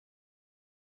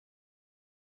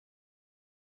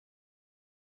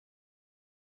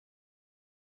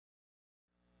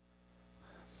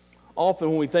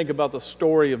Often when we think about the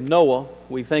story of Noah,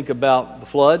 we think about the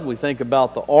flood, we think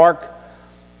about the ark,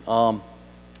 and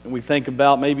we think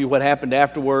about maybe what happened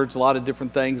afterwards, a lot of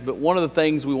different things. But one of the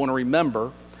things we want to remember,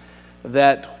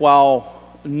 that while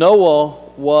Noah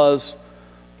was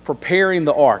preparing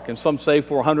the ark, and some say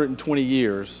for 120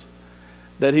 years,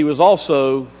 that he was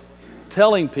also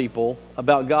telling people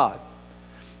about God.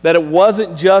 That it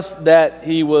wasn't just that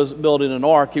he was building an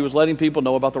ark, he was letting people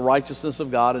know about the righteousness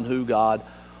of God and who God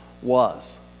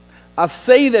was. I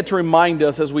say that to remind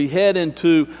us as we head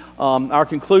into our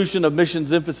conclusion of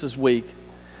Missions Emphasis Week,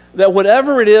 that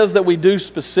whatever it is that we do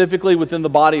specifically within the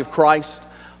body of Christ,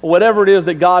 whatever it is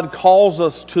that God calls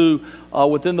us to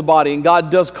within the body, and God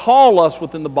does call us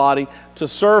within the body to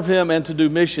serve Him and to do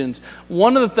missions,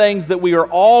 one of the things that we are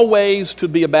always to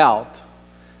be about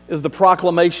is the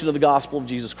proclamation of the gospel of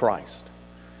Jesus Christ.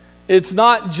 It's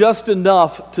not just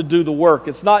enough to do the work.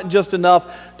 It's not just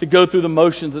enough to go through the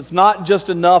motions. It's not just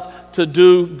enough to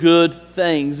do good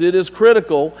things. It is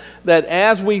critical that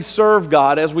as we serve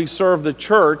God, as we serve the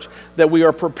church, that we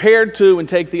are prepared to and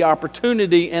take the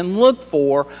opportunity and look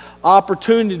for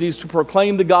opportunities to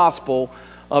proclaim the gospel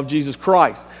of Jesus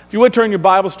Christ. If you would turn your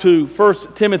Bibles to 1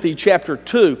 Timothy chapter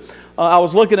 2. I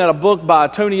was looking at a book by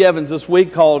Tony Evans this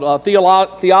week called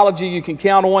Theology You Can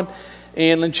Count On.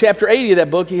 And in chapter 80 of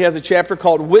that book, he has a chapter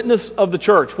called Witness of the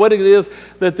Church, what it is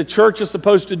that the church is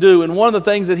supposed to do. And one of the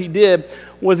things that he did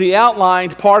was he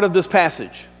outlined part of this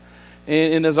passage.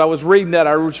 And as I was reading that,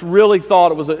 I really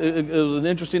thought it was an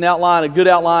interesting outline, a good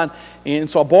outline. And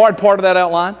so I borrowed part of that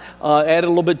outline, added a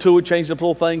little bit to it, changed up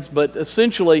little things. But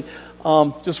essentially,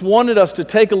 just wanted us to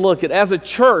take a look at, as a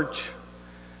church,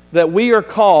 that we are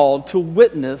called to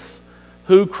witness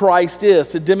who Christ is,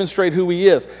 to demonstrate who He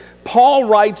is. Paul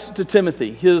writes to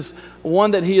Timothy,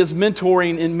 one that he is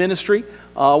mentoring in ministry,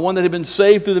 one that had been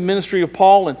saved through the ministry of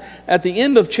Paul. And at the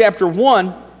end of chapter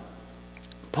 1,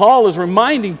 Paul is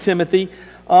reminding Timothy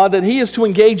that he is to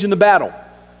engage in the battle,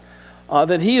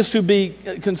 that he is to be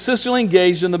consistently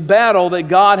engaged in the battle that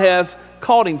God has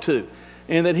called him to,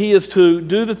 and that he is to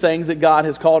do the things that God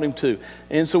has called him to.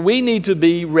 And so we need to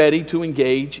be ready to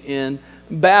engage in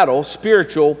battle,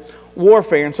 spiritual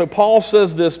warfare. And so Paul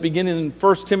says this beginning in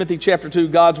 1 Timothy chapter 2,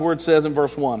 God's word says in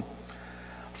verse 1,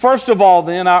 "First of all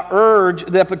then, I urge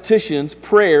that petitions,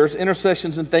 prayers,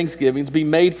 intercessions, and thanksgivings be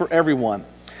made for everyone,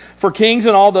 for kings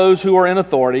and all those who are in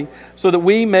authority, so that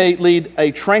we may lead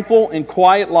a tranquil and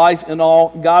quiet life in all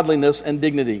godliness and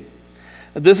dignity.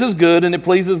 This is good, and it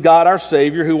pleases God our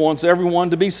Savior, who wants everyone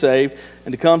to be saved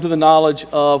and to come to the knowledge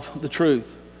of the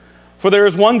truth. For there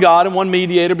is one God and one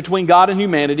mediator between God and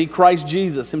humanity, Christ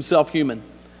Jesus, Himself human,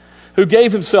 who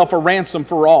gave Himself a ransom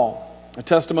for all, a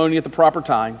testimony at the proper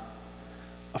time.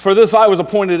 For this I was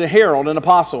appointed a herald, an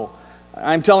apostle.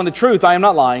 I am telling the truth, I am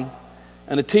not lying,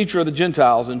 and a teacher of the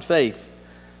Gentiles in faith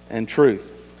and truth."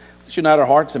 Let's unite our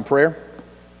hearts in prayer.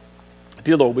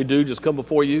 Dear Lord, we do just come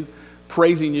before You,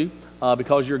 praising You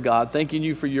because You're God, thanking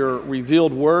You for Your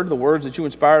revealed word, the words that You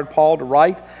inspired Paul to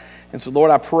write. And so,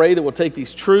 Lord, I pray that we'll take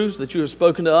these truths that You have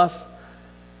spoken to us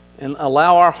and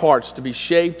allow our hearts to be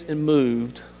shaped and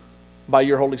moved by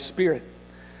Your Holy Spirit.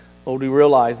 Lord, we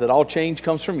realize that all change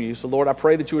comes from You. So, Lord, I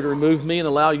pray that You would remove me and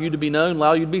allow You to be known,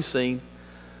 allow You to be seen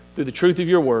through the truth of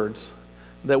Your words,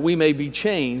 that we may be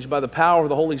changed by the power of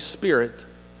the Holy Spirit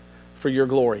for Your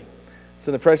glory. It's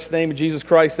in the precious name of Jesus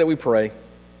Christ that we pray.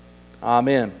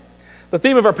 Amen. The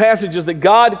theme of our passage is that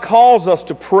God calls us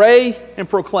to pray and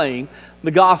proclaim the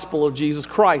gospel of Jesus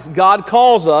Christ. God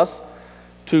calls us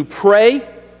to pray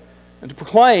and to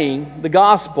proclaim the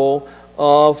gospel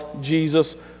of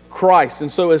Jesus Christ.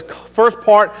 And so as first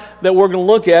part that we're going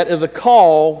to look at is a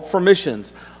call for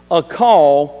missions. A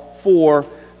call for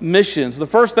missions. The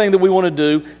first thing that we want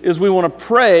to do is we want to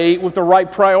pray with the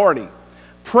right priority.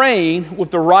 Praying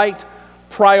with the right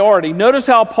priority. Notice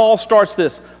how Paul starts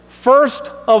this.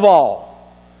 First of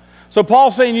all. So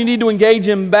Paul's saying you need to engage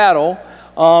in battle.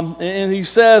 And he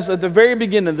says at the very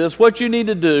beginning of this, what you need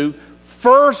to do,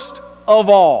 first of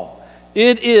all,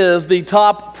 it is the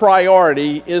top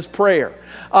priority is prayer.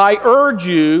 I urge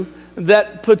you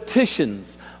that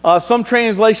petitions, some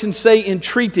translations say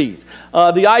entreaties.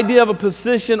 The idea of a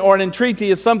petition or an entreaty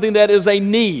is something that is a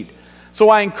need. So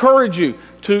I encourage you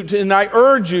and I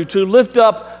urge you to lift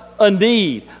up a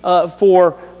need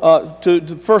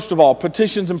first of all,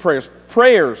 petitions and prayers.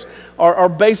 Prayers are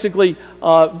basically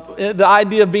the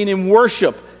idea of being in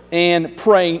worship and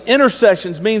praying.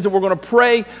 Intercessions means that we're going to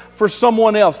pray for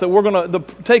someone else, that we're going to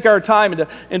take our time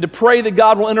and to pray that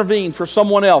God will intervene for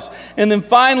someone else. And then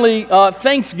finally,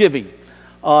 thanksgiving.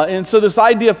 And so this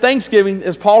idea of thanksgiving,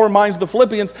 as Paul reminds the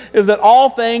Philippians, is that all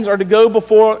things are to go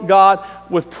before God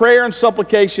with prayer and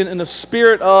supplication in the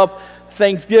spirit of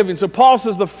thanksgiving. So Paul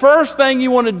says the first thing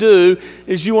you want to do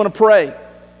is you want to pray.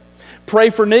 Pray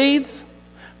for needs,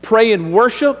 pray in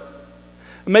worship,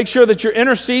 make sure that you're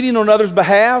interceding on others'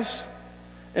 behalves,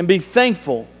 and be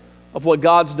thankful of what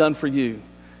God's done for you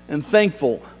and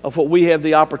thankful of what we have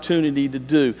the opportunity to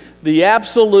do. The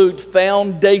absolute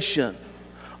foundation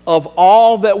of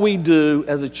all that we do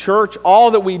as a church,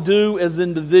 all that we do as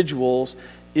individuals,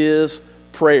 is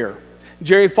prayer.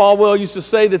 Jerry Falwell used to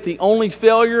say that the only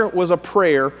failure was a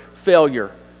prayer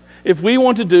failure. If we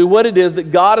want to do what it is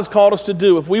that God has called us to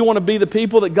do, if we want to be the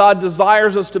people that God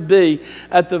desires us to be,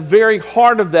 at the very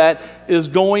heart of that is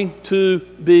going to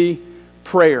be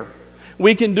prayer.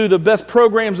 We can do the best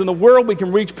programs in the world, we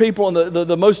can reach people in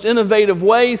the most innovative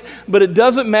ways, but it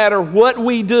doesn't matter what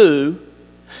we do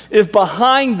if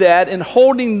behind that and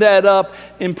holding that up,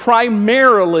 and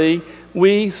primarily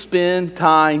we spend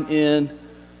time in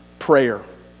prayer.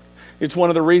 It's one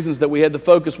of the reasons that we had the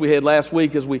focus we had last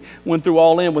week as we went through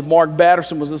All In with Mark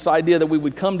Batterson, was this idea that we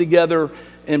would come together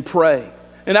and pray.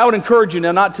 And I would encourage you,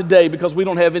 now not today because we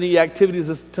don't have any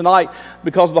activities tonight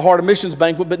because of the Heart of Missions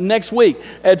banquet, but next week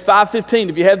at 5:15,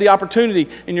 if you have the opportunity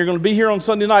and you're going to be here on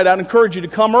Sunday night, I'd encourage you to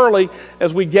come early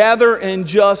as we gather and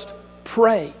just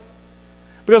pray.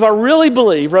 Because I really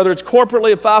believe, whether it's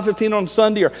corporately at 5:15 on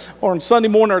Sunday or on Sunday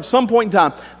morning or at some point in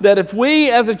time, that if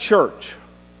we as a church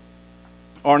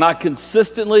are not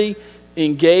consistently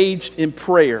engaged in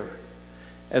prayer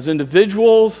as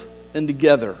individuals and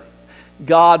together,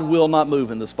 God will not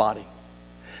move in this body.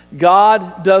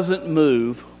 God doesn't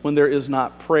move when there is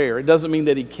not prayer. It doesn't mean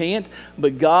that He can't,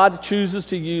 but God chooses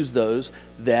to use those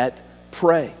that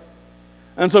pray.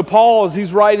 And so Paul, as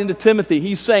he's writing to Timothy,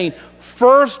 he's saying,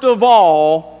 first of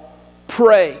all,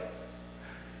 pray.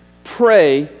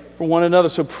 Pray for one another.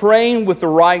 So praying with the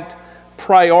right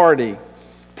priority.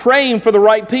 Praying for the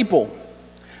right people.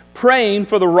 Praying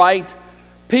for the right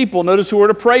people. Notice who we're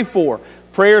to pray for.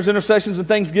 Prayers, intercessions, and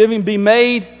thanksgiving be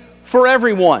made for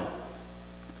everyone.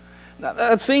 Now,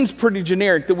 that seems pretty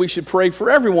generic that we should pray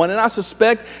for everyone. And I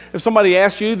suspect if somebody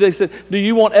asked you, they said, do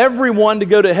you want everyone to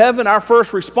go to heaven? Our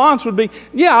first response would be,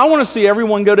 yeah, I want to see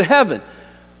everyone go to heaven.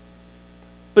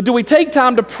 But do we take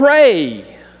time to pray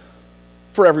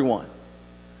for everyone?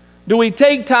 Do we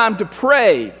take time to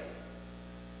pray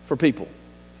for people?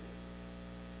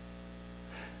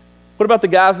 What about the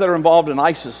guys that are involved in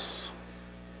ISIS?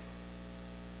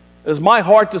 Is my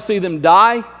heart to see them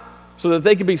die so that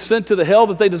they can be sent to the hell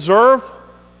that they deserve?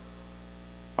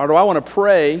 Or do I want to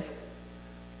pray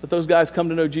that those guys come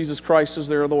to know Jesus Christ as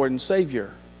their Lord and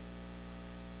Savior?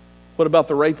 What about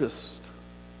the rapist?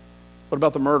 What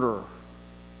about the murderer?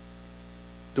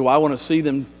 Do I want to see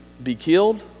them be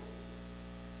killed?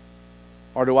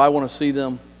 Or do I want to see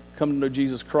them come to know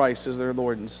Jesus Christ as their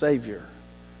Lord and Savior?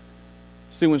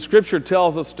 See, when Scripture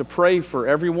tells us to pray for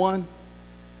everyone,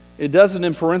 it doesn't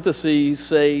in parentheses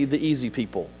say the easy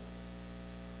people.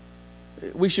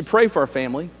 We should pray for our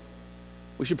family.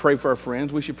 We should pray for our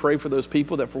friends. We should pray for those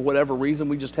people that for whatever reason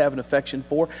we just have an affection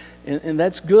for. And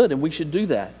that's good, and we should do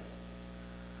that.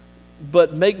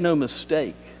 But make no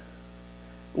mistake,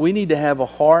 we need to have a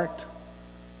heart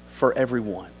for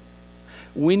everyone.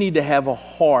 We need to have a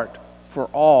heart for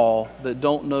all that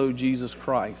don't know Jesus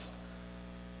Christ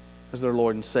as their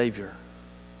Lord and Savior.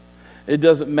 It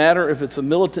doesn't matter if it's a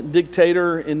militant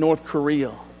dictator in North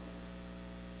Korea.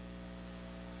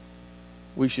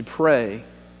 We should pray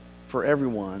for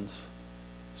everyone's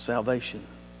salvation.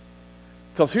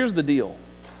 Because here's the deal.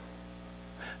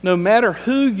 No matter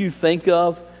who you think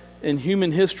of in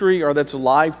human history or that's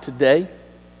alive today,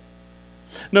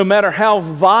 no matter how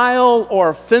vile or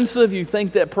offensive you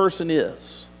think that person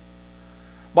is.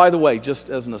 By the way, just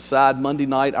as an aside, Monday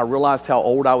night I realized how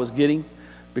old I was getting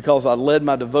because I led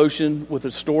my devotion with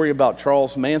a story about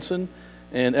Charles Manson,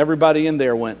 and everybody in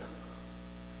there went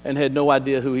and had no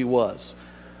idea who he was.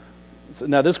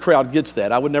 Now this crowd gets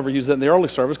that. I would never use that in the early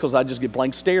service because I'd just get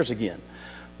blank stares again.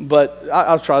 But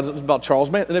I was trying about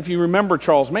Charles Manson. And if you remember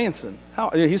Charles Manson,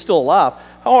 he's still alive.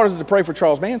 How hard is it to pray for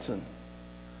Charles Manson?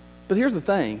 But here's the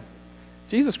thing.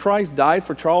 Jesus Christ died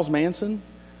for Charles Manson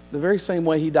the very same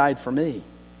way He died for me.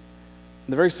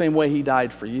 The very same way He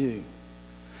died for you.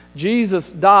 Jesus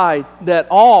died that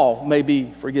all may be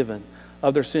forgiven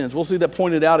of their sins. We'll see that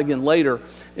pointed out again later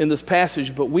in this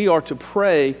passage, but we are to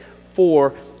pray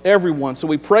for everyone. So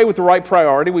we pray with the right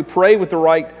priority. We pray for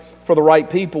the right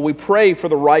people. We pray for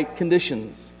the right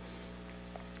conditions.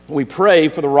 We pray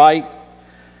for the right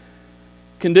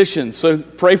conditions. So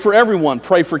pray for everyone.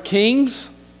 Pray for kings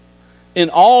in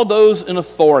all those in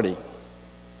authority,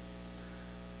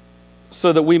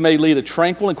 so that we may lead a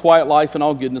tranquil and quiet life in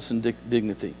all goodness and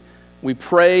dignity. We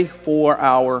pray for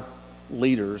our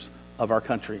leaders of our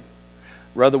country.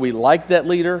 Whether we like that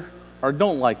leader or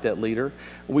don't like that leader,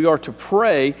 we are to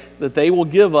pray that they will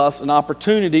give us an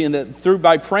opportunity, and that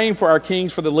by praying for our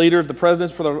kings, for the leaders, the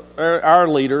presidents, for our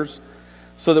leaders,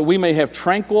 so that we may have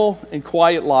tranquil and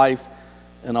quiet life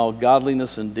in all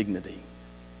godliness and dignity.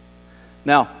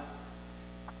 Now,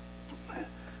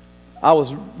 I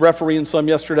was refereeing some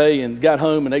yesterday and got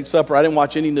home and ate supper. I didn't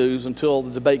watch any news until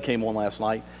the debate came on last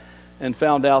night and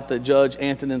found out that Judge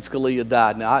Antonin Scalia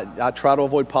died. Now, I try to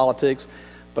avoid politics,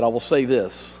 but I will say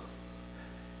this.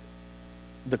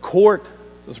 The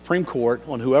Supreme Court,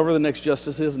 on whoever the next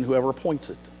justice is and whoever appoints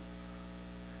it,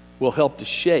 will help to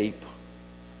shape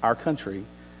our country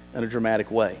in a dramatic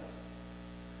way.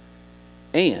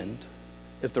 And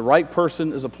if the right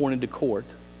person is appointed to court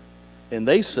and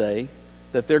they say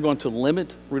that they're going to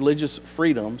limit religious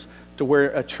freedoms to where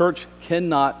a church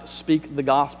cannot speak the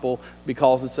gospel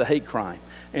because it's a hate crime.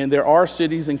 And there are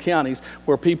cities and counties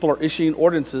where people are issuing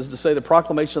ordinances to say the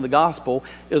proclamation of the gospel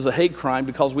is a hate crime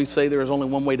because we say there is only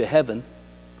one way to heaven.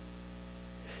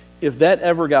 If that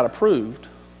ever got approved,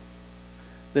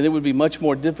 then it would be much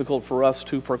more difficult for us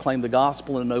to proclaim the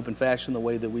gospel in an open fashion the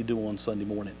way that we do on Sunday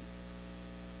morning.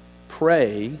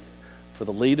 Pray for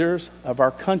the leaders of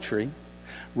our country,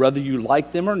 whether you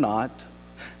like them or not,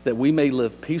 that we may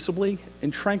live peaceably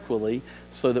and tranquilly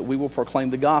so that we will proclaim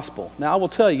the gospel. Now, I will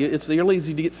tell you, it's real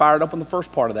easy to get fired up on the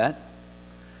first part of that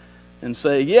and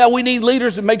say, yeah, we need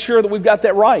leaders to make sure that we've got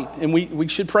that right, and we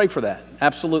should pray for that,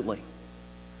 absolutely.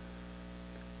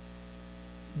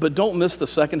 But don't miss the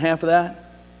second half of that.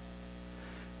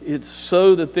 It's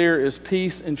so that there is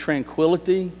peace and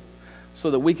tranquility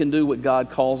so that we can do what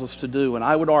God calls us to do. And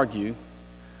I would argue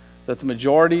that the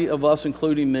majority of us,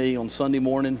 including me, on Sunday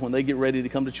morning when they get ready to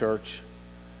come to church,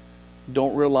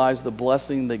 don't realize the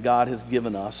blessing that God has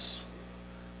given us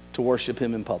to worship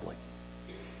Him in public.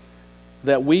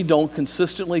 That we don't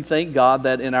consistently thank God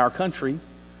that in our country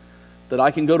that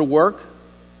I can go to work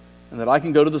and that I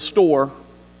can go to the store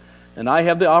and I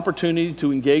have the opportunity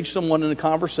to engage someone in a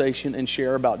conversation and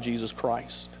share about Jesus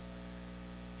Christ.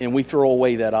 And we throw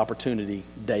away that opportunity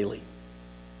daily.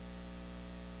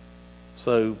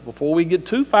 So before we get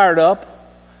too fired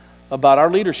up about our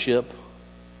leadership,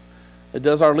 it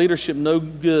does our leadership no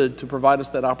good to provide us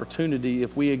that opportunity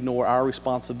if we ignore our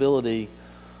responsibility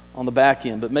on the back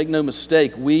end. But make no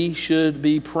mistake, we should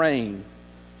be praying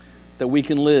that we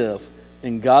can live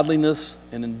in godliness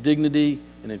and in dignity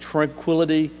and in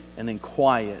tranquility and in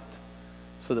quiet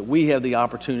so that we have the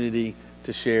opportunity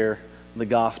to share the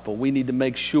gospel. We need to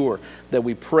make sure that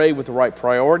we pray with the right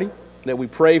priority, that we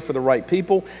pray for the right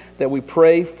people, that we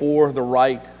pray for the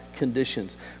right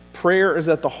conditions. Prayer is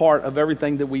at the heart of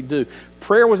everything that we do.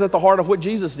 Prayer was at the heart of what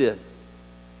Jesus did.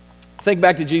 Think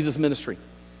back to Jesus' ministry.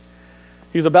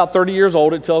 He's about 30 years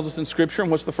old, it tells us in Scripture, and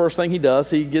what's the first thing he does?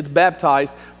 He gets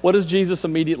baptized. What does Jesus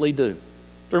immediately do?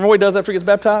 Remember what he does after he gets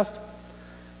baptized?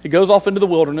 He goes off into the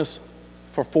wilderness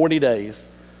for 40 days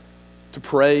to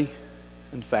pray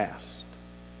and fast.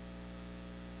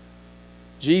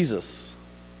 Jesus,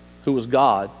 who was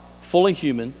God, fully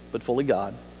human but fully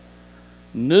God,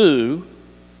 knew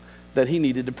that he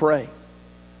needed to pray.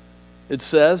 It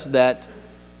says that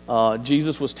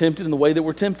Jesus was tempted in the way that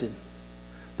we're tempted.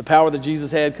 The power that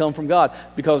Jesus had come from God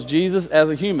because Jesus, as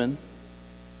a human,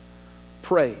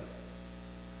 prayed.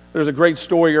 There's a great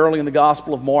story early in the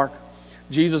Gospel of Mark.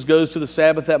 Jesus goes to the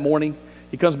Sabbath that morning.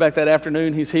 He comes back that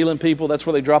afternoon. He's healing people. That's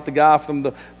where they drop the guy from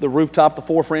the rooftop. The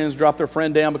four friends drop their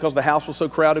friend down because the house was so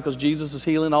crowded because Jesus is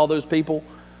healing all those people.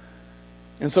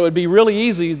 And so it'd be really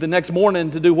easy the next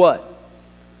morning to do what?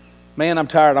 Man, I'm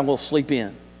tired. I'm going to sleep in.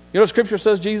 You know what Scripture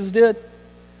says Jesus did?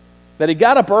 That he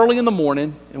got up early in the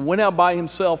morning and went out by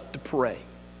himself to pray.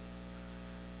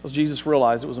 Because Jesus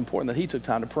realized it was important that he took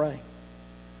time to pray.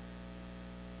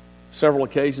 Several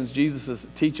occasions, Jesus is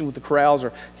teaching with the crowds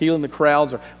or healing the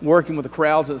crowds or working with the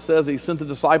crowds. And it says he sent the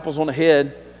disciples on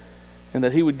ahead and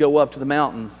that he would go up to the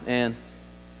mountain and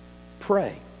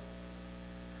pray.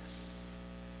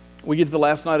 We get to the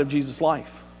last night of Jesus'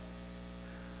 life.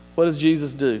 What does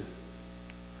Jesus do?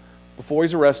 Before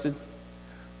he's arrested,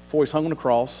 before he's hung on a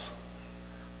cross,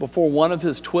 before one of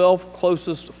his 12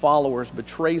 closest followers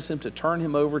betrays him to turn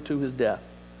him over to his death,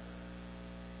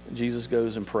 Jesus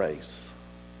goes and prays.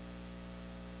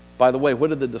 By the way, what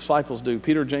did the disciples do?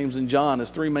 Peter, James, and John, his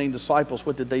three main disciples,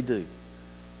 what did they do?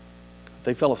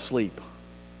 They fell asleep.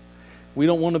 We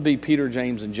don't want to be Peter,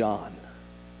 James, and John.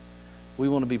 We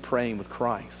want to be praying with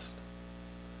Christ.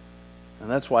 And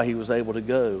that's why he was able to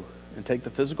go and take the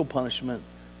physical punishment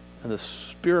and the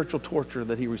spiritual torture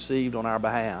that he received on our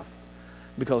behalf.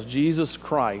 Because Jesus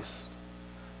Christ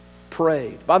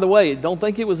prayed. By the way, don't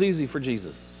think it was easy for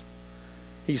Jesus.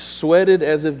 He sweated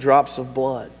as if drops of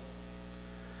blood.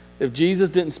 If Jesus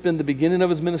didn't spend the beginning of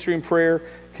his ministry in prayer,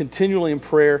 continually in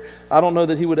prayer, I don't know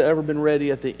that he would have ever been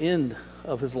ready at the end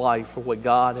of his life for what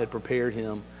God had prepared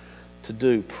him to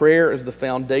do. Prayer is the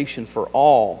foundation for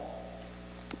all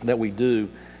that we do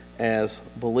as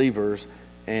believers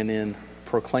and in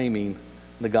proclaiming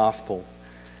the gospel.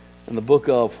 In the book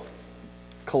of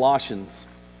Colossians,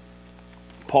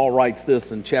 Paul writes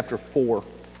this in chapter 4,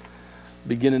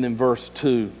 beginning in verse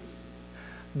 2.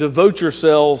 Devote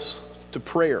yourselves to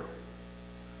prayer.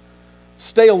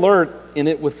 Stay alert in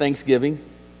it with thanksgiving.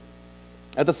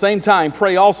 At the same time,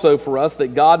 pray also for us that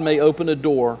God may open a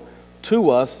door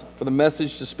to us for the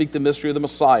message to speak the mystery of the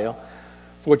Messiah,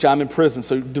 for which I'm in prison.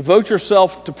 So devote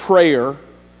yourself to prayer.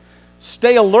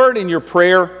 Stay alert in your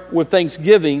prayer with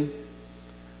thanksgiving.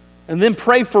 And then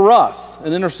pray for us,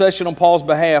 an intercession on Paul's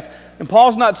behalf. And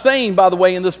Paul's not saying, by the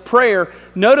way, in this prayer,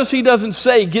 notice he doesn't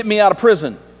say, get me out of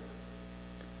prison.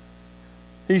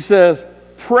 He says,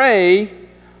 pray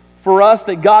for us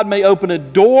that God may open a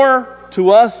door to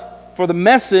us for the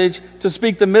message to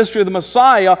speak the mystery of the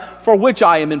Messiah, for which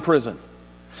I am in prison.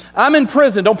 I'm in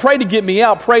prison. Don't pray to get me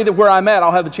out. Pray that where I'm at,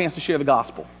 I'll have the chance to share the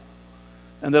gospel.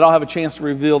 And that I'll have a chance to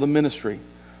reveal the ministry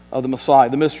of the Messiah,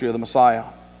 the mystery of the Messiah.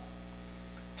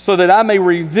 So that I may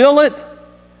reveal it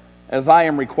as I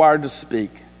am required to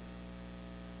speak.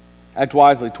 Act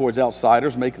wisely towards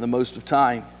outsiders, making the most of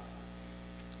time.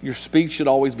 Your speech should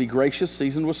always be gracious,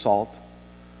 seasoned with salt,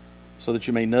 so that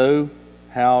you may know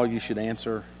how you should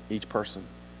answer each person.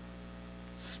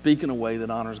 Speak in a way that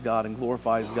honors God and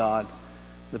glorifies God.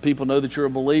 The people know that you're a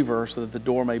believer so that the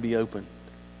door may be opened.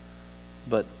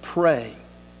 But pray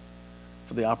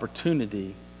for the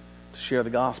opportunity to share the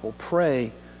gospel.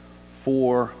 Pray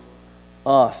for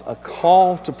us. A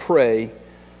call to pray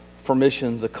for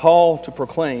missions. A call to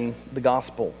proclaim the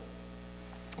gospel.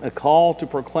 A call to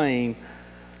proclaim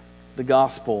the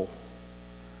gospel.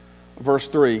 Verse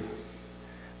 3.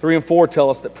 3 and 4 tell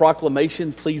us that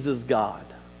proclamation pleases God.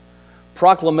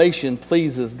 Proclamation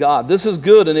pleases God. This is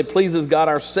good, and it pleases God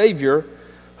our Savior,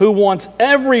 who wants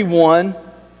everyone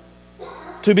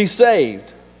to be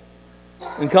saved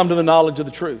and come to the knowledge of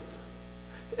the truth.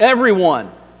 Everyone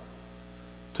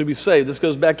to be saved. This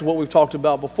goes back to what we've talked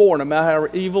about before. No matter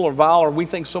how evil or vile or we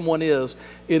think someone is,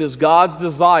 it is God's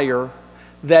desire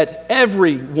that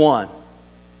everyone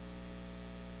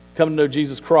come to know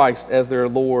Jesus Christ as their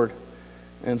Lord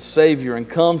and Savior and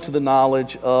come to the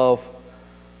knowledge of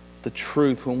the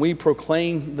truth. When we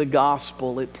proclaim the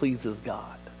gospel, it pleases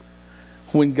God.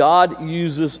 When God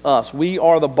uses us, we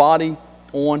are the body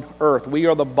on earth. We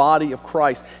are the body of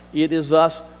Christ. It is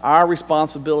our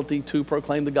responsibility to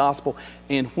proclaim the gospel.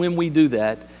 And when we do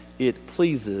that, it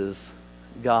pleases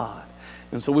God.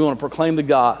 And so we want to proclaim the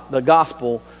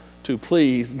gospel to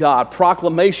please God.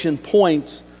 Proclamation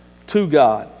points to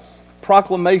God.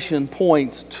 Proclamation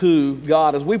points to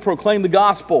God. As we proclaim the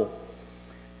gospel,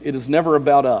 it is never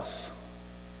about us.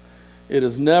 It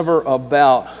is never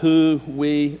about who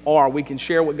we are. We can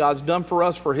share what God's done for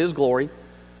us for His glory,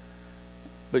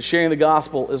 but sharing the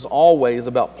gospel is always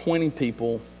about pointing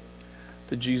people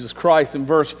to Jesus Christ. In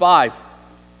verse 5,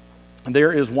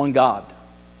 there is one God.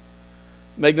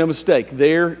 Make no mistake,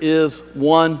 there is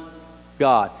one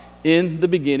God. In the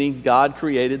beginning, God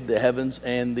created the heavens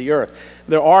and the earth.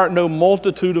 There are no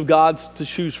multitude of gods to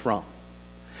choose from.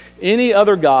 Any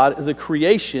other God is a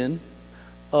creation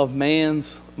of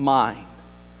man's mind.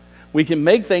 We can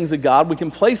make things a God. We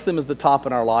can place them as the top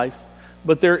in our life.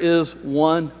 But there is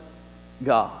one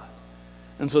God.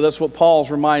 And so that's what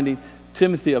Paul's reminding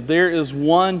Timothy of. There is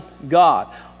one God.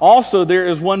 Also, there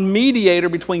is one mediator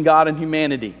between God and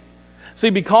humanity. See,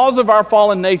 because of our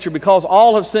fallen nature, because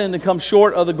all have sinned and come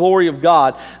short of the glory of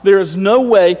God, there is no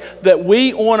way that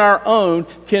we on our own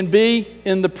can be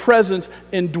in the presence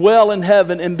and dwell in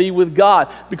heaven and be with God,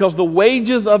 because the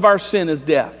wages of our sin is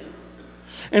death.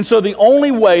 And so the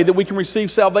only way that we can receive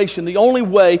salvation, the only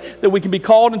way that we can be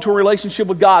called into a relationship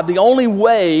with God, the only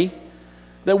way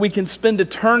that we can spend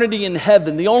eternity in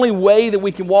heaven, the only way that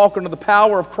we can walk under the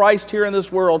power of Christ here in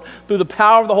this world through the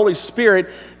power of the Holy Spirit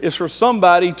is for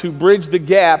somebody to bridge the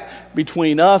gap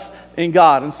between us and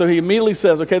God. And so he immediately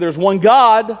says, okay, there's one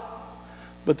God,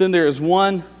 but then there is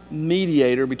one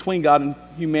mediator between God and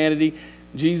humanity,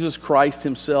 Jesus Christ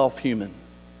himself, human.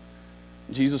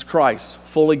 Jesus Christ,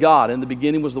 fully God. In the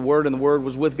beginning was the Word, and the Word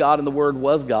was with God, and the Word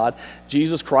was God.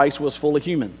 Jesus Christ was fully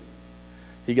human.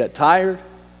 He got tired.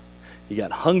 He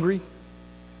got hungry.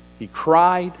 He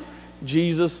cried.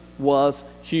 Jesus was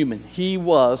human. He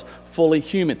was fully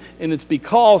human. And it's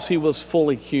because he was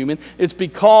fully human, it's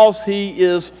because he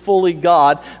is fully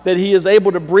God, that he is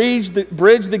able to bridge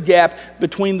the gap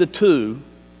between the two,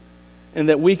 and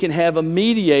that we can have a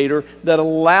mediator that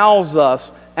allows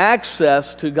us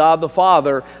access to God the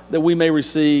Father, that we may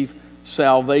receive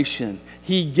salvation.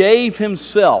 He gave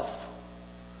himself.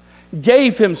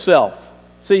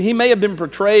 See, he may have been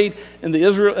portrayed in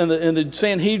the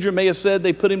Sanhedrin may have said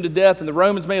they put him to death, and the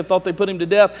Romans may have thought they put him to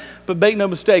death, but make no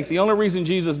mistake, the only reason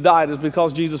Jesus died is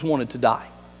because Jesus wanted to die,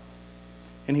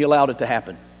 and he allowed it to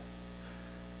happen.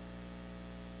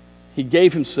 He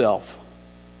gave himself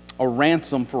a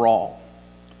ransom for all.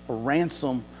 A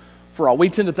ransom for all.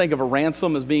 We tend to think of a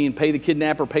ransom as being pay the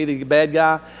kidnapper, pay the bad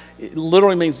guy. It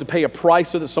literally means to pay a price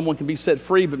so that someone can be set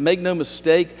free. But make no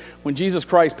mistake, when Jesus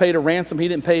Christ paid a ransom, he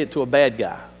didn't pay it to a bad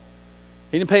guy.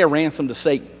 He didn't pay a ransom to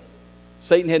Satan.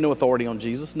 Satan had no authority on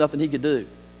Jesus, nothing he could do.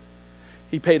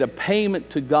 He paid a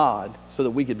payment to God so that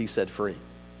we could be set free.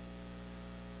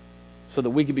 So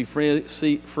that we could be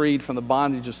freed from the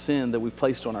bondage of sin that we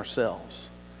placed on ourselves.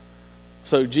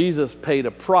 So Jesus paid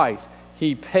a price.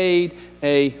 He paid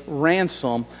a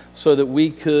ransom so that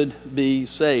we could be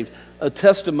saved. A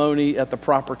testimony at the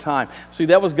proper time. See,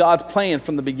 that was God's plan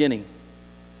from the beginning,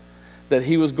 that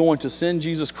he was going to send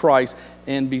Jesus Christ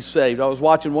and be saved. I was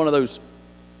watching one of those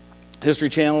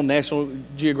History Channel, National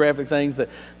Geographic things that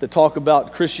talk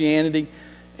about Christianity,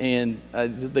 and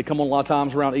they come on a lot of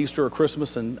times around Easter or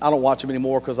Christmas, and I don't watch them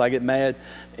anymore because I get mad.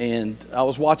 And I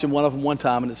was watching one of them one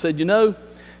time, and it said,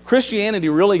 Christianity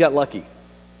really got lucky.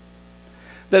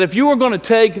 That if you were going to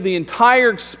take the entire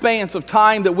expanse of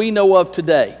time that we know of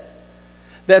today,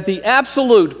 that the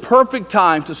absolute perfect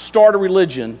time to start a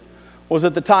religion was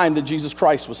at the time that Jesus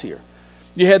Christ was here.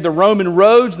 You had the Roman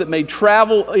roads that made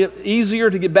travel easier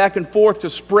to get back and forth to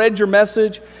spread your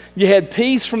message. You had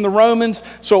peace from the Romans,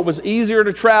 so it was easier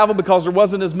to travel because there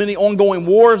wasn't as many ongoing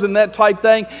wars and that type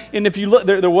thing. And if you look,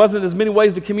 there wasn't as many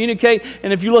ways to communicate.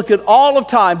 And if you look at all of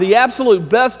time, the absolute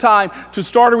best time to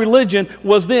start a religion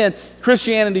was then.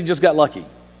 Christianity just got lucky.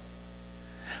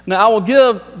 Now, I will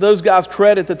give those guys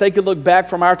credit that they could look back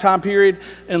from our time period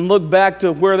and look back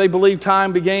to where they believe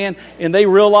time began, and they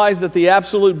realized that the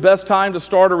absolute best time to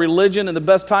start a religion and the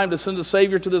best time to send a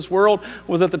Savior to this world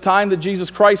was at the time that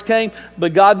Jesus Christ came,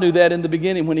 but God knew that in the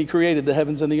beginning when he created the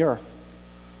heavens and the earth.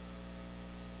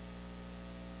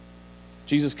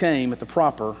 Jesus came at the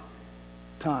proper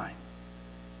time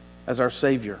as our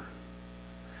Savior.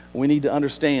 We need to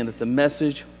understand that the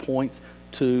message points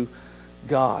to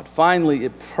God. Finally,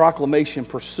 proclamation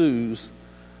pursues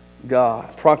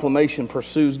God. Proclamation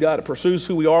pursues God. It pursues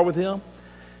who we are with him.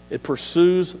 It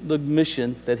pursues the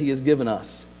mission that he has given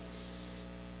us.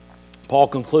 Paul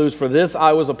concludes, "For this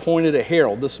I was appointed a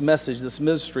herald." This message, this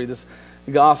ministry, this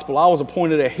gospel, I was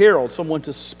appointed a herald, someone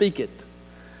to speak it.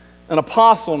 An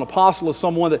apostle is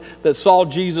someone that saw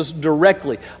Jesus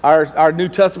directly. Our New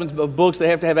Testament books, they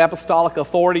have to have apostolic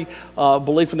authority,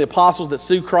 belief from the apostles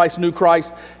that knew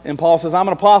Christ. And Paul says, I'm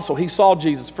an apostle. He saw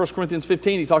Jesus. 1 Corinthians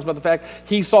 15, he talks about the fact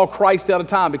he saw Christ out of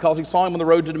time because he saw him on the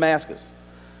road to Damascus.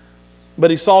 But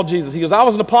he saw Jesus. He goes, I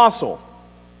was an apostle.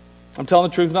 I'm telling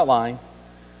the truth, not lying.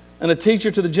 And a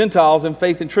teacher to the Gentiles in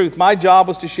faith and truth. My job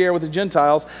was to share with the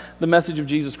Gentiles the message of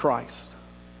Jesus Christ.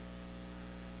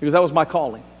 Because that was my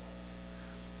calling.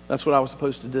 That's what I was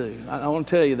supposed to do. I want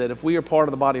to tell you that if we are part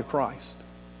of the body of Christ,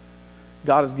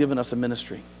 God has given us a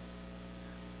ministry.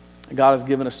 God has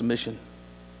given us a mission.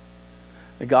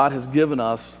 God has given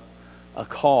us a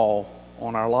call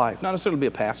on our life. Not necessarily to be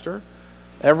a pastor.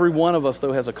 Every one of us,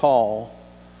 though, has a call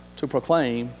to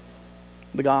proclaim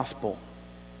the gospel.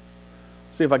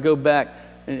 See, if I go back,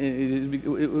 we've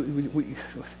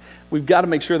got to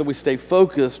make sure that we stay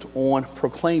focused on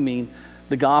proclaiming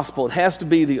the gospel. It has to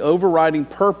be the overriding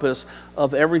purpose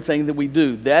of everything that we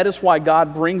do. That is why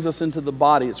God brings us into the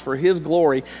body. It's for his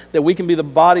glory that we can be the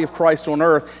body of Christ on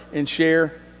earth and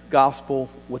share gospel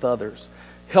with others.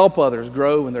 Help others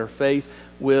grow in their faith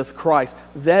with Christ.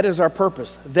 That is our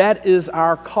purpose. That is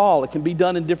our call. It can be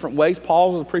done in different ways.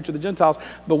 Paul was a preacher of the Gentiles,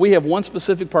 but we have one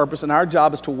specific purpose, and our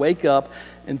job is to wake up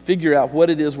and figure out what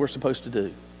it is we're supposed to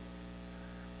do.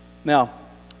 Now,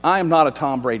 I am not a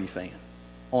Tom Brady fan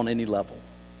on any level.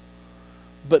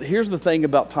 But here's the thing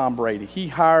about Tom Brady. He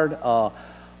hired a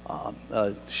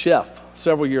chef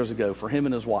several years ago for him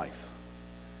and his wife.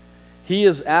 He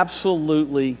is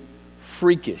absolutely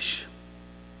freakish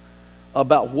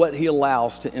about what he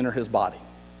allows to enter his body.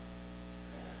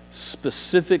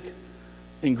 Specific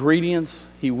ingredients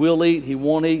he will eat, he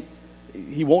won't eat.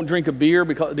 He won't drink a beer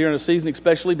during the season,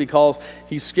 especially because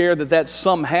he's scared that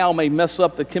somehow may mess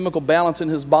up the chemical balance in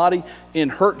his body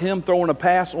and hurt him throwing a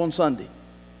pass on Sunday.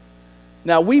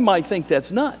 Now, we might think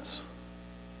that's nuts.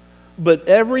 But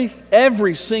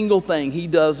every single thing he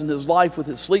does in his life, with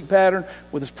his sleep pattern,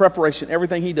 with his preparation,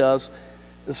 everything he does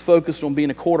is focused on being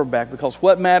a quarterback, because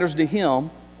what matters to him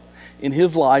in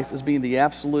his life is being the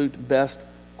absolute best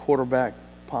quarterback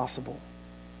possible.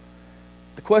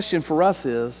 The question for us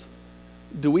is,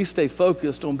 do we stay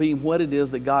focused on being what it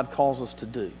is that God calls us to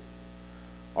do?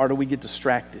 Or do we get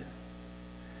distracted?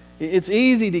 It's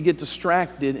easy to get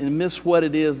distracted and miss what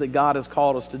it is that God has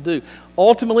called us to do.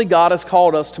 Ultimately, God has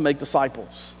called us to make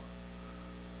disciples.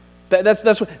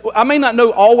 That's what, I may not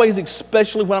know always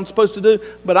especially what I'm supposed to do,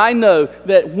 but I know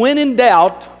that when in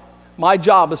doubt, my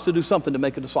job is to do something to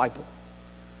make a disciple.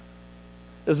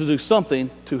 Is to do something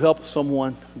to help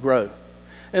someone grow.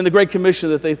 And the Great Commission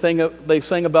that they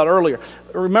sang about earlier,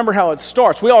 remember how it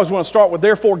starts. We always want to start with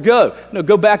therefore go. No,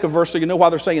 go back a verse so you know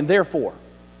why they're saying therefore.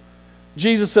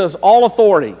 Jesus says, all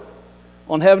authority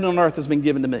on heaven and on earth has been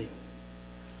given to me.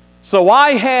 So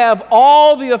I have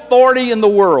all the authority in the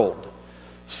world,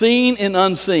 seen and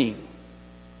unseen.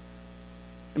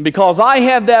 And because I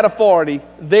have that authority,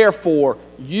 therefore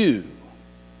you,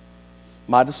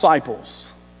 my disciples,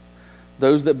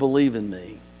 those that believe in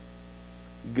me,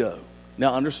 go.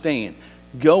 Now understand,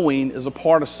 going is a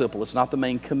participle. It's not the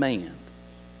main command.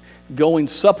 Going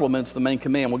supplements the main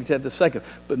command. We'll get to that in a second.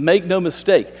 But make no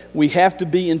mistake, we have to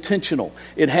be intentional.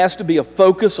 It has to be a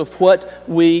focus of what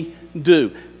we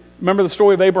do. Remember the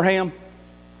story of Abraham?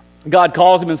 God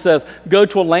calls him and says, go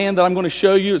to a land that I'm going to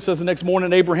show you. It says the next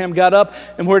morning Abraham got up,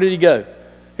 and where did he go?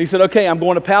 He said, okay, I'm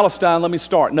going to Palestine, let me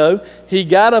start. No, he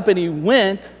got up and he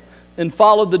went and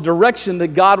followed the direction that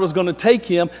God was going to take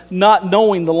him, not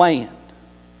knowing the land.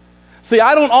 See,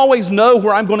 I don't always know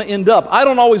where I'm going to end up. I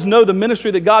don't always know the ministry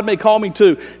that God may call me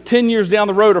to 10 years down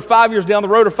the road, or 5 years down the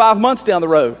road, or 5 months down the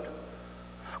road.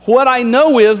 What I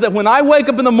know is that when I wake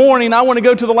up in the morning, I want to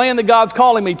go to the land that God's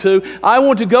calling me to. I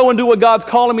want to go and do what God's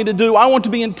calling me to do. I want to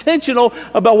be intentional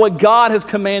about what God has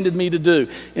commanded me to do.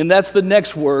 And that's the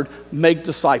next word, make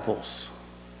disciples.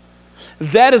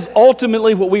 That is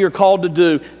ultimately what we are called to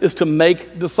do, is to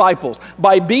make disciples.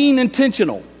 By being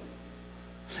intentional.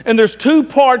 And there's 2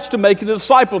 parts to making a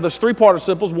disciple. There's 3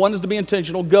 participles. One is to be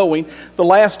intentional, going. The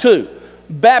last 2,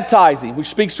 baptizing, which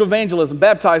speaks to evangelism.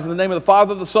 Baptizing in the name of the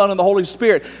Father, the Son, and the Holy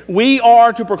Spirit. We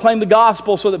are to proclaim the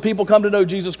gospel so that people come to know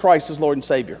Jesus Christ as Lord and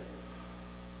Savior.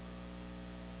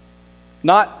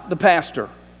 Not the pastor.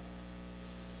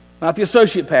 Not the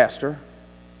associate pastor.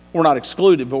 We're not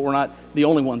excluded, but we're not the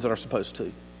only ones that are supposed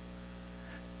to.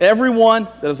 Everyone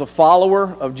that is a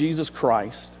follower of Jesus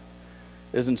Christ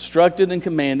is instructed and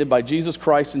commanded by Jesus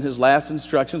Christ in his last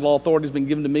instructions. All authority has been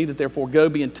given to me, that therefore go,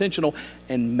 be intentional,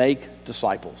 and make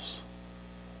disciples.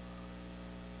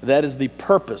 That is the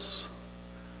purpose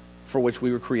for which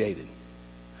we were created.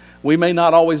 We may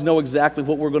not always know exactly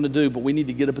what we're going to do, but we need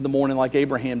to get up in the morning like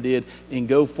Abraham did and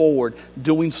go forward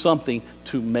doing something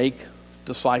to make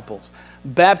disciples.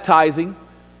 Baptizing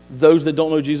those that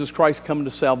don't know Jesus Christ coming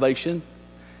to salvation.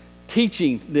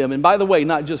 Teaching them, and by the way,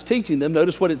 not just teaching them,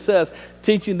 notice what it says,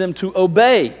 teaching them to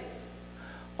obey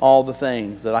all the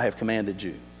things that I have commanded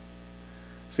you.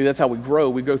 See, that's how we grow.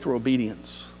 We go through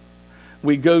obedience.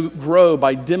 We grow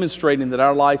by demonstrating that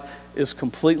our life is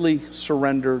completely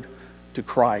surrendered to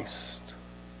Christ.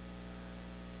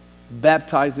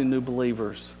 Baptizing new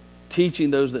believers,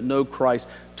 teaching those that know Christ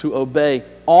to obey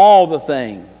all the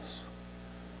things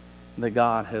that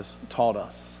God has taught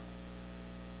us.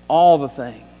 All the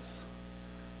things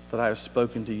that I have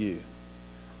spoken to you.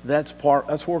 That's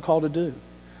what we're called to do.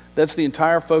 That's the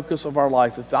entire focus of our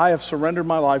life. If I have surrendered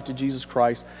my life to Jesus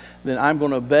Christ, then I'm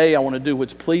going to obey. I want to do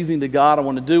what's pleasing to God. I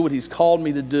want to do what he's called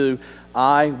me to do.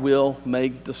 I will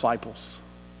make disciples.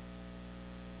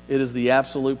 It is the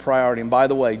absolute priority. And by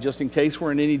the way, just in case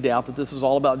we're in any doubt that this is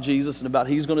all about Jesus and about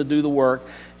he's going to do the work,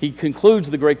 he concludes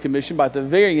the Great Commission by the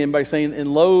very end by saying,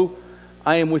 and lo,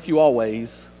 I am with you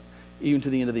always, even to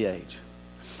the end of the age.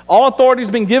 All authority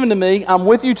has been given to me. I'm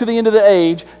with you to the end of the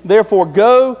age. Therefore,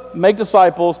 go, make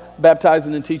disciples,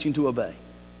 baptizing and teaching to obey.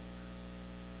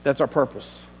 That's our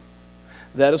purpose.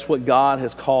 That is what God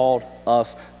has called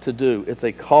us to do. It's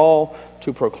a call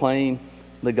to proclaim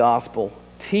the gospel,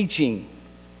 teaching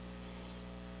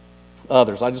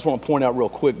others. I just want to point out real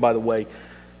quick, by the way,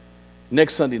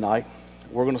 next Sunday night,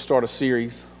 we're going to start a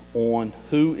series on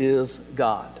who is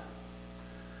God.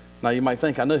 Now, you might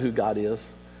think, I know who God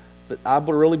is. But I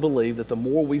really believe that the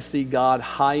more we see God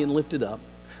high and lifted up,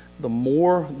 the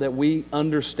more that we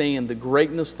understand the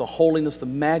greatness, the holiness, the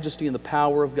majesty, and the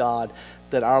power of God,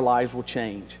 that our lives will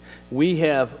change. We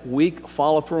have weak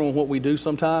follow-through on what we do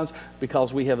sometimes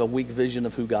because we have a weak vision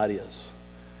of who God is.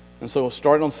 And so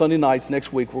starting on Sunday nights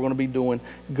next week, we're going to be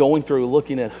going through,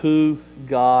 looking at who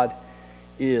God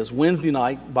is. Wednesday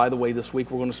night, by the way, this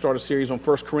week, we're going to start a series on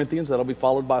 1 Corinthians. That'll be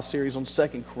followed by a series on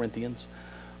 2 Corinthians.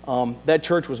 That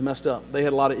church was messed up. They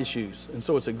had a lot of issues. And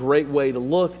so it's a great way to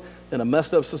look in a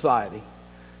messed up society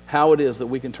how it is that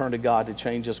we can turn to God to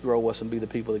change us, grow us, and be the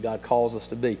people that God calls us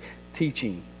to be,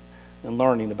 teaching and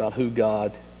learning about who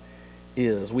God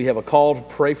is. We have a call to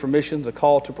pray for missions, a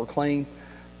call to proclaim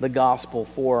the gospel.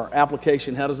 For our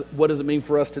application, what does it mean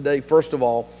for us today? First of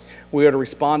all, we are to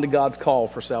respond to God's call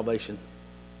for salvation.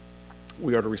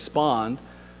 We are to respond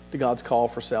to God's call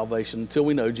for salvation. Until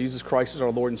we know Jesus Christ is our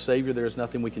Lord and Savior, there is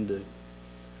nothing we can do.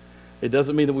 It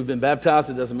doesn't mean that we've been baptized.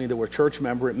 It doesn't mean that we're a church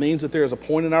member. It means that there is a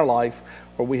point in our life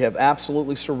where we have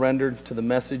absolutely surrendered to the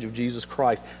message of Jesus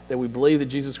Christ, that we believe that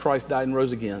Jesus Christ died and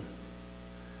rose again,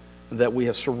 that we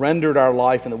have surrendered our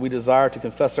life, and that we desire to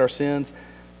confess our sins,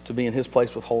 to be in His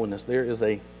place with holiness.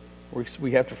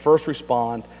 We have to first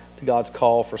respond to God's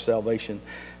call for salvation.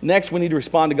 Next, we need to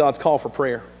respond to God's call for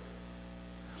prayer.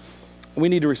 We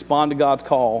need to respond to God's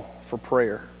call for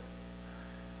prayer.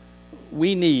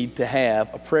 We need to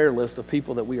have a prayer list of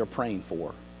people that we are praying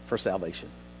for salvation.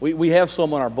 We have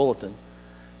some on our bulletin,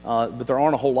 but there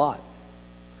aren't a whole lot.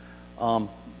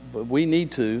 But we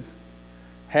need to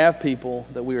have people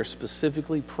that we are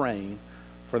specifically praying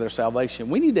for their salvation.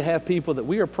 We need to have people that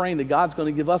we are praying that God's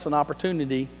going to give us an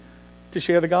opportunity to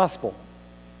share the gospel.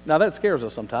 Now that scares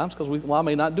us sometimes because I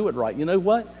may not do it right. You know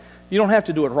what? You don't have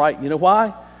to do it right. You know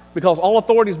why? Because all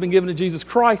authority has been given to Jesus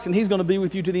Christ, and He's going to be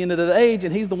with you to the end of the age,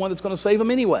 and He's the one that's going to save them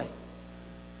anyway.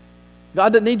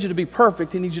 God doesn't need you to be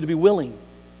perfect. He needs you to be willing.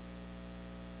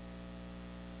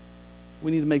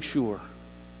 We need to make sure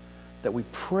that we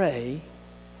pray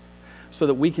so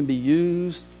that we can be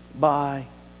used by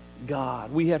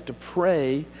God. We have to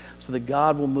pray so that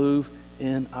God will move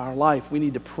in our life. We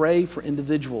need to pray for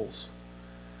individuals.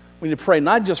 We need to pray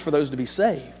not just for those to be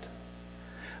saved.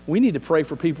 We need to pray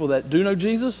for people that do know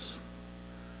Jesus,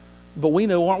 but we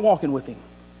know aren't walking with Him.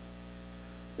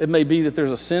 It may be that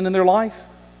there's a sin in their life.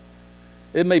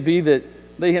 It may be that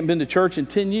they haven't been to church in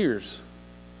 10 years.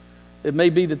 It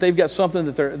may be that they've got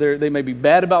something that they may be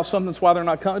bad about something. That's why they're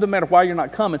not coming. It doesn't matter why you're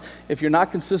not coming. If you're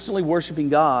not consistently worshiping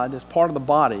God as part of the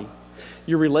body,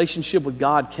 your relationship with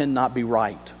God cannot be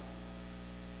right.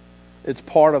 It's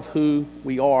part of who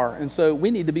we are. And so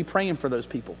we need to be praying for those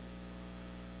people.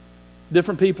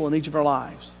 Different people in each of our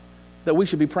lives that we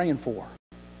should be praying for.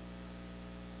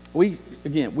 We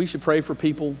should pray for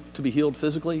people to be healed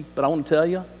physically, but I want to tell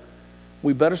you,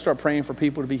 we better start praying for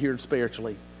people to be healed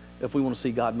spiritually if we want to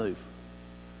see God move.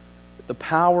 The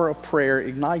power of prayer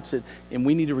ignites it, and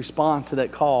we need to respond to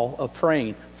that call of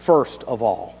praying first of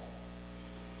all.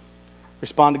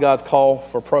 Respond to God's call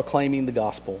for proclaiming the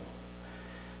gospel.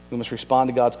 We must respond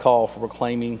to God's call for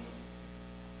proclaiming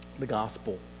the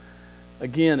gospel.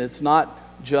 Again, it's not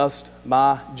just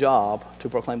my job to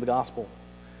proclaim the gospel.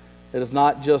 It is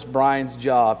not just Brian's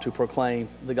job to proclaim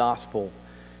the gospel.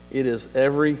 It is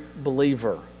every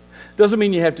believer. Doesn't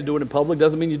mean you have to do it in public.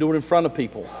 Doesn't mean you do it in front of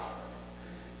people.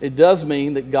 It does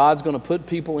mean that God's going to put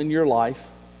people in your life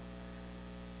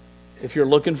if you're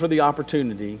looking for the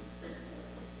opportunity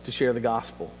to share the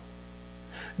gospel.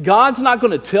 God's not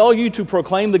going to tell you to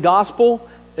proclaim the gospel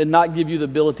and not give you the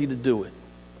ability to do it.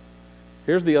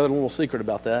 Here's the other little secret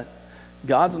about that.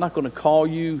 God's not going to call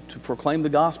you to proclaim the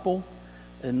gospel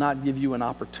and not give you an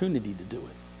opportunity to do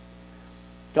it.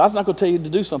 God's not going to tell you to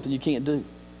do something you can't do.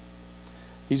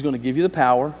 He's going to give you the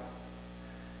power, and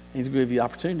He's going to give you the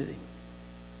opportunity.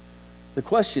 The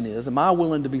question is, am I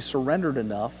willing to be surrendered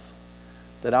enough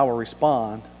that I will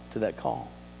respond to that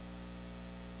call?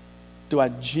 Do I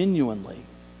genuinely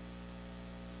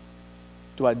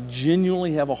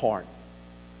have a heart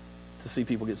to see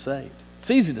people get saved? It's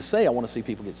easy to say I want to see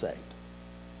people get saved.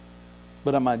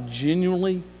 But am I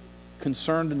genuinely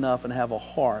concerned enough and have a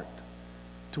heart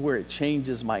to where it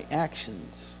changes my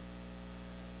actions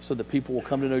so that people will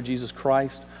come to know Jesus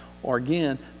Christ, or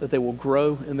again, that they will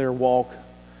grow in their walk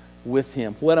with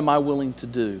Him? What am I willing to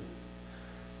do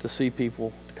to see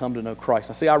people come to know Christ?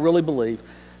 Now, see, I really believe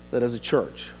that as a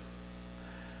church,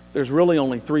 there's really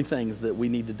only three things that we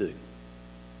need to do.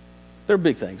 They're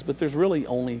big things, but there's really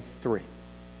only three.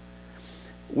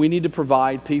 We need to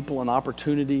provide people an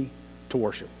opportunity to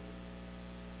worship.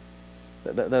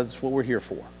 That's what we're here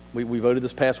for. We voted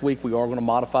this past week. We are going to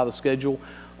modify the schedule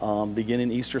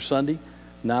beginning Easter Sunday.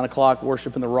 9 o'clock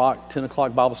worship in the Rock, 10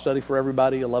 o'clock Bible study for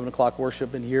everybody, 11 o'clock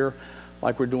worship in here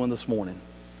like we're doing this morning.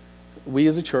 We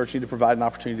as a church need to provide an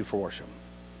opportunity for worship.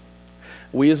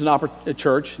 We as a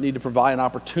church need to provide an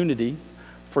opportunity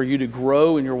for you to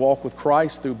grow in your walk with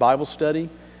Christ through Bible study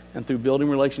and through building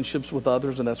relationships with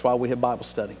others, and that's why we have Bible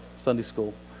study, Sunday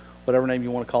school, whatever name you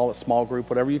want to call it, small group,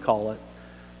 whatever you call it.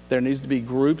 There needs to be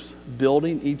groups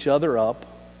building each other up,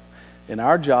 and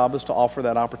our job is to offer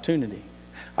that opportunity.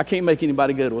 I can't make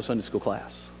anybody go to a Sunday school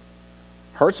class.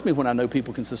 Hurts me when I know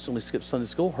people consistently skip Sunday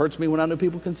school. Hurts me when I know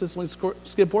people consistently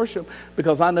skip worship,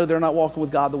 because I know they're not walking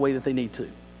with God the way that they need to.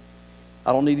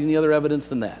 I don't need any other evidence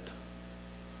than that.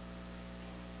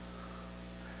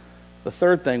 The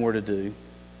third thing we're to do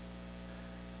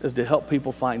is to help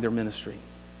people find their ministry,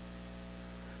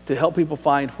 to help people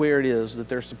find where it is that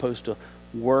they're supposed to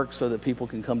work so that people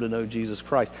can come to know Jesus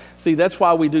Christ. See, that's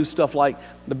why we do stuff like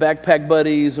the backpack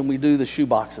buddies and we do the shoe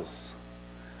boxes.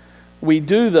 We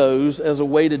do those as a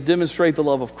way to demonstrate the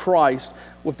love of Christ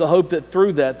with the hope that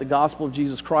through that the gospel of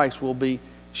Jesus Christ will be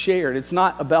shared. It's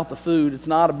not about the food. It's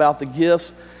not about the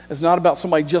gifts. It's not about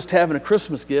somebody just having a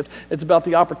Christmas gift. It's about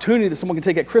the opportunity that someone can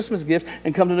take that Christmas gift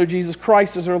and come to know Jesus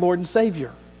Christ as their Lord and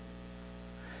Savior.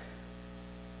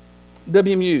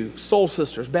 WMU, Soul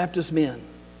Sisters, Baptist Men.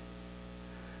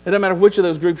 It doesn't matter which of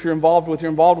those groups you're involved with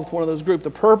one of those groups.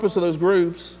 The purpose of those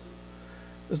groups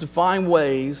is to find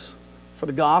ways for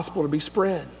the gospel to be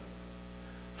spread,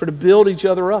 for to build each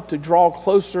other up, to draw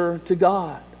closer to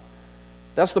God.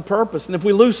 That's the purpose. And if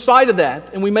we lose sight of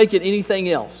that and we make it anything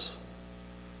else,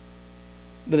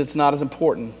 then it's not as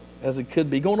important as it could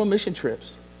be. Going on mission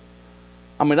trips.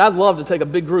 I mean, I'd love to take a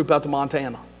big group out to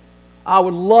Montana. I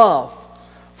would love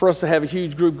for us to have a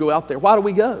huge group go out there. Why do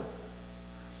we go?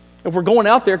 If we're going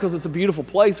out there because it's a beautiful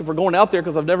place, if we're going out there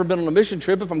because I've never been on a mission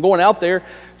trip, if I'm going out there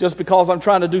just because I'm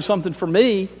trying to do something for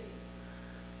me,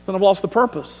 then I've lost the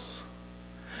purpose.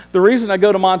 The reason I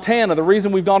go to Montana, the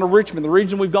reason we've gone to Richmond, the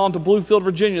reason we've gone to Bluefield,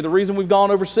 Virginia, the reason we've gone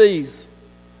overseas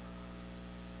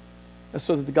is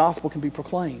so that the gospel can be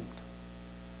proclaimed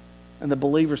and the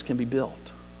believers can be built,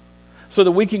 so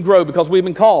that we can grow because we've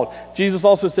been called. Jesus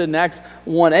also said in Acts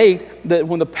 1:8 that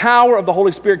when the power of the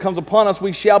Holy Spirit comes upon us,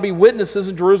 we shall be witnesses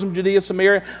in Jerusalem, Judea,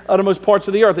 Samaria, uttermost parts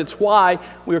of the earth. It's why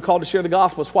we are called to share the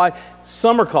gospel. It's why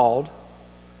some are called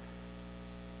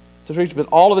to preach, but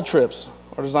all of the trips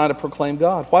are designed to proclaim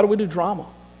God. Why do we do drama?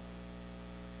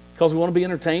 Because we want to be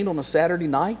entertained on a Saturday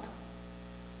night?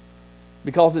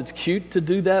 Because it's cute to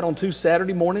do that on 2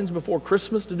 Saturday mornings before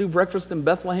Christmas, to do breakfast in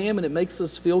Bethlehem and it makes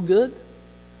us feel good?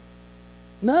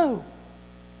 No.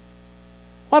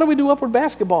 Why do we do upward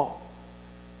basketball?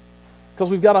 Because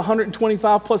we've got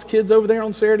 125 plus kids over there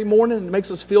on Saturday morning and it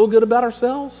makes us feel good about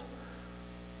ourselves?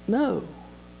 No.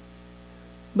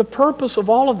 The purpose of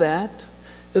all of that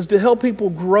is to help people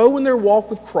grow in their walk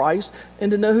with Christ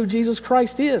and to know who Jesus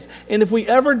Christ is. And if we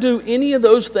ever do any of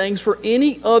those things for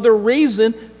any other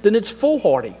reason, then it's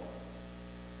foolhardy.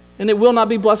 And it will not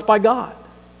be blessed by God.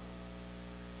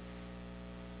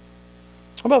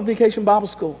 How about Vacation Bible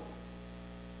School?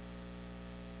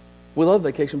 We love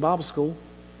Vacation Bible School.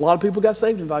 A lot of people got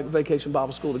saved in Vacation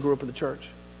Bible School that grew up in the church.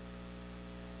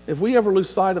 If we ever lose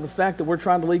sight of the fact that we're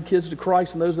trying to lead kids to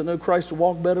Christ and those that know Christ to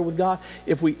walk better with God,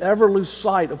 if we ever lose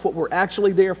sight of what we're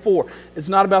actually there for, it's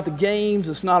not about the games,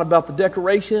 it's not about the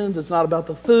decorations, it's not about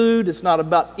the food, it's not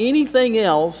about anything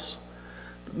else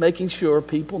but making sure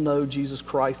people know Jesus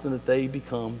Christ and that they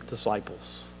become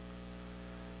disciples.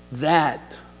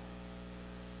 That,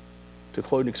 to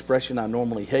quote an expression I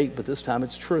normally hate, but this time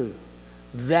it's true,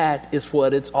 that is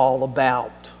what it's all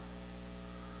about.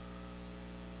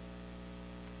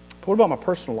 But what about my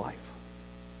personal life?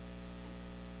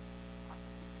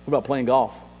 What about playing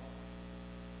golf?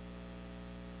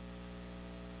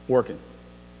 Working?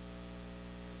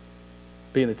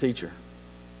 Being a teacher?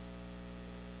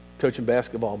 Coaching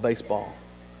basketball, baseball?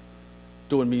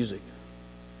 Doing music?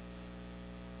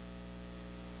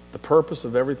 The purpose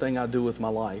of everything I do with my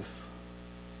life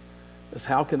is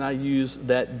how can I use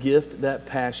that gift, that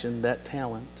passion, that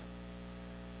talent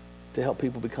to help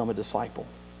people become a disciple.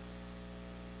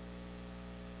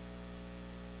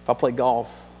 If I play golf,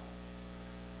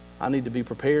 I need to be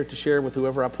prepared to share with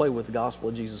whoever I play with the gospel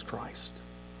of Jesus Christ.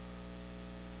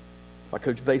 If I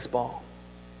coach baseball,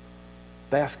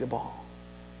 basketball,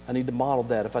 I need to model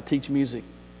that. If I teach music,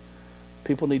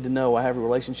 people need to know I have a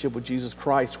relationship with Jesus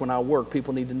Christ. When I work,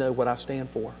 people need to know what I stand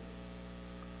for.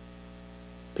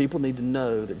 People need to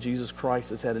know that Jesus Christ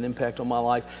has had an impact on my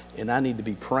life, and I need to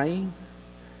be praying,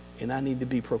 and I need to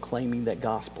be proclaiming that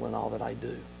gospel in all that I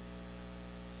do.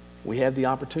 We have the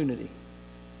opportunity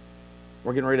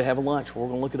We're getting ready to have a lunch. We're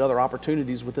going to look at other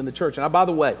opportunities within the church. And by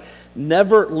the way,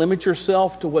 never limit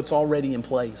yourself to what's already in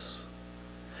place.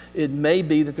 It may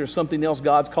be that there's something else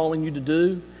God's calling you to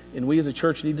do, and we as a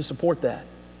church need to support that.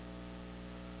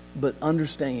 But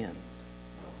understand,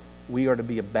 we are to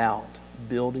be about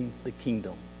building the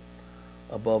kingdom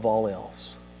above all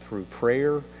else through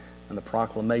prayer and the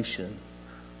proclamation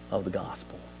of the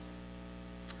gospel.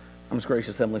 Our most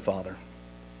gracious Heavenly Father,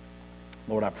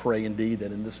 Lord, I pray indeed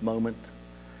that in this moment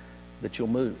that you'll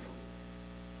move.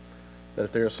 That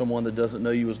if there is someone that doesn't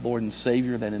know you as Lord and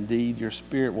Savior, that indeed your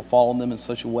Spirit will fall on them in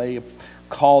such a way,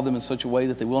 call them in such a way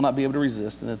that they will not be able to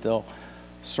resist, and that they'll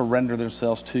surrender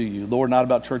themselves to you. Lord, not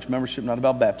about church membership, not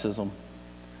about baptism,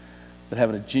 but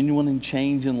having a genuine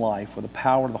change in life where the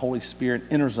power of the Holy Spirit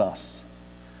enters us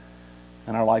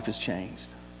and our life is changed.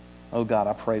 Oh God,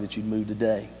 I pray that you'd move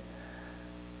today.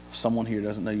 Someone here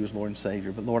doesn't know you as Lord and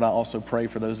Savior, but Lord, I also pray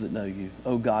for those that know you.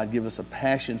 Oh God, give us a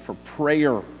passion for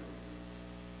prayer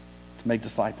to make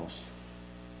disciples,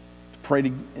 to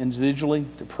pray individually,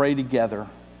 to pray together.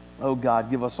 Oh God,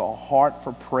 give us a heart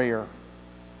for prayer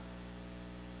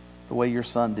the way your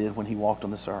Son did when he walked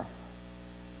on this earth.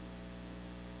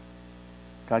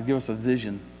 God, give us a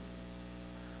vision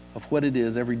of what it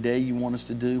is every day you want us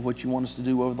to do, what you want us to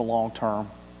do over the long term,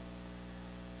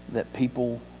 that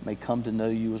people may come to know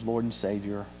you as Lord and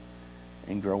Savior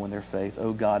and grow in their faith.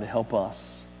 Oh God, help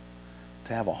us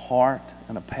to have a heart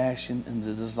and a passion and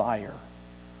a desire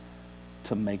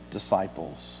to make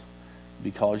disciples,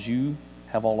 because you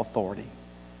have all authority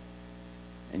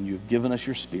and you've given us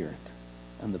your Spirit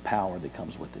and the power that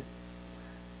comes with it.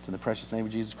 It's in the precious name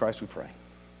of Jesus Christ we pray.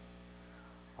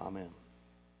 Amen.